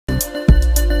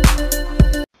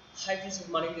Hi friends,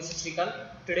 good morning. This is Srikant.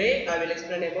 Today I will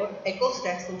explain about Acos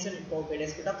tax function in Power BI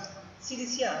desktop. See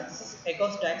this here. This is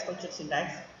Acos tax function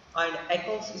syntax, and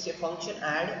Acos is a function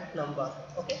add number.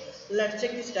 Okay. Let's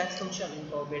check this tax function in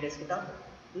Power BI desktop.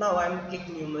 Now I am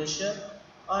clicking new measure,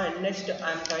 and next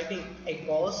I am typing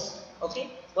Acos. Okay.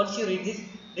 Once you read this,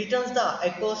 returns the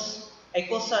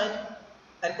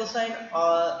cosine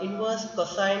or inverse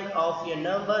cosine of a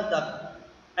number.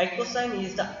 The cosine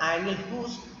is the angle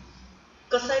whose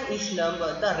cosine is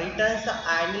number. The returns the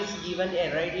angle is given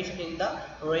a radius in the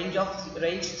range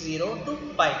 0 to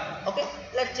pi. Okay,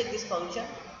 let's check this function.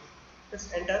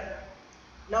 Just enter.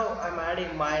 Now I'm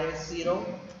adding minus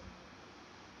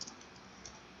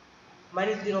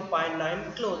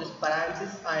 0.9, close this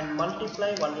parenthesis and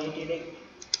multiply 180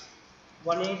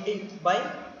 by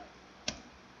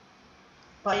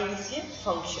pi is a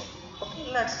function. Okay,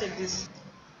 let's check this.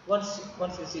 Once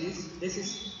you see this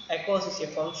is Acos is a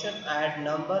function, add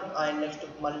number and next to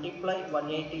multiply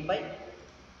 180 by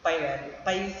pi value.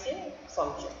 Pi is a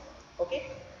function. Okay,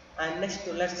 and next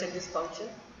to let's check this function.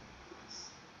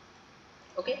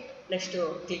 Okay, next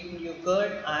to click new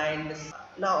code and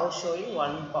now showing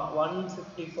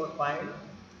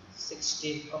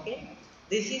 154.16. Okay,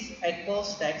 this is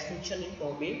Acos tax function in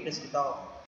Power BI desktop.